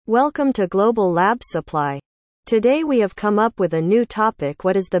Welcome to Global Lab Supply. Today we have come up with a new topic.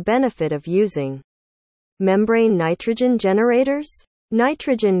 What is the benefit of using membrane nitrogen generators?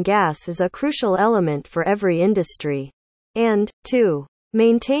 Nitrogen gas is a crucial element for every industry. And, to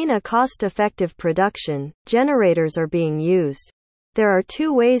maintain a cost-effective production, generators are being used. There are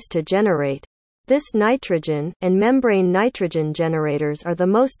two ways to generate this nitrogen, and membrane nitrogen generators are the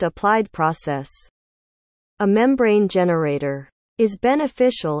most applied process. A membrane generator is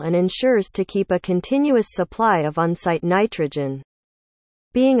beneficial and ensures to keep a continuous supply of on-site nitrogen.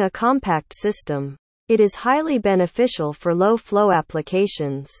 Being a compact system, it is highly beneficial for low-flow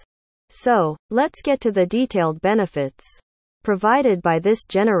applications. So, let's get to the detailed benefits provided by this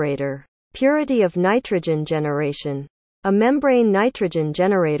generator. Purity of nitrogen generation. A membrane nitrogen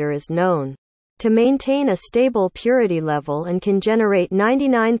generator is known to maintain a stable purity level and can generate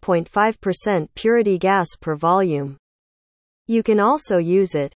 99.5% purity gas per volume. You can also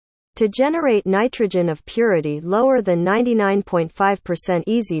use it to generate nitrogen of purity lower than 99.5%.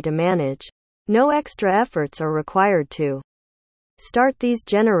 Easy to manage. No extra efforts are required to start these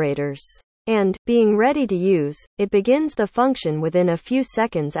generators. And, being ready to use, it begins the function within a few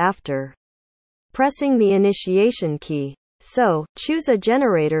seconds after pressing the initiation key. So, choose a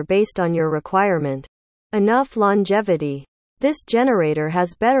generator based on your requirement. Enough longevity. This generator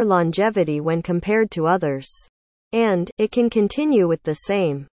has better longevity when compared to others. And, it can continue with the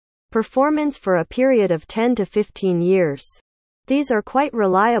same performance for a period of 10 to 15 years. These are quite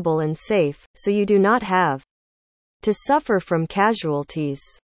reliable and safe, so you do not have to suffer from casualties.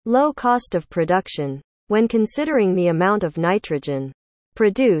 Low cost of production. When considering the amount of nitrogen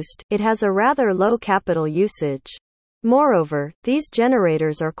produced, it has a rather low capital usage. Moreover, these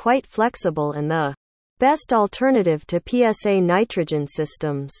generators are quite flexible and the best alternative to PSA nitrogen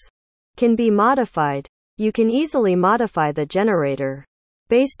systems. Can be modified. You can easily modify the generator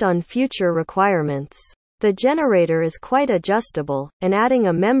based on future requirements. The generator is quite adjustable, and adding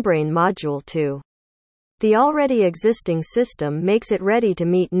a membrane module to the already existing system makes it ready to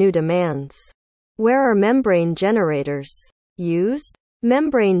meet new demands. Where are membrane generators used?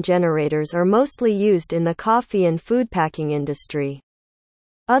 Membrane generators are mostly used in the coffee and food packing industry.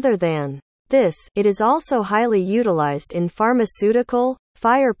 Other than this, it is also highly utilized in pharmaceutical,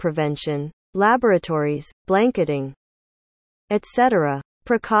 fire prevention, laboratories, blanketing, etc.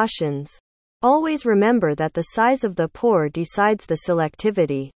 Precautions. Always remember that the size of the pore decides the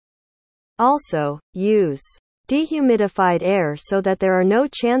selectivity. Also, use dehumidified air so that there are no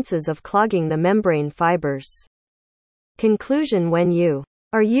chances of clogging the membrane fibers. Conclusion: when you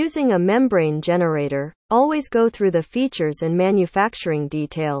are using a membrane generator, always go through the features and manufacturing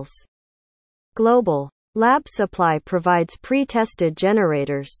details. Global Lab Supply provides pre-tested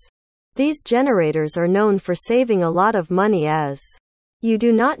generators. These generators are known for saving a lot of money as you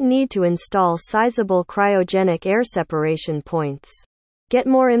do not need to install sizable cryogenic air separation points. Get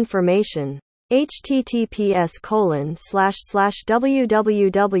more information.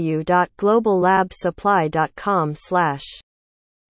 https://www.globallabsupply.com/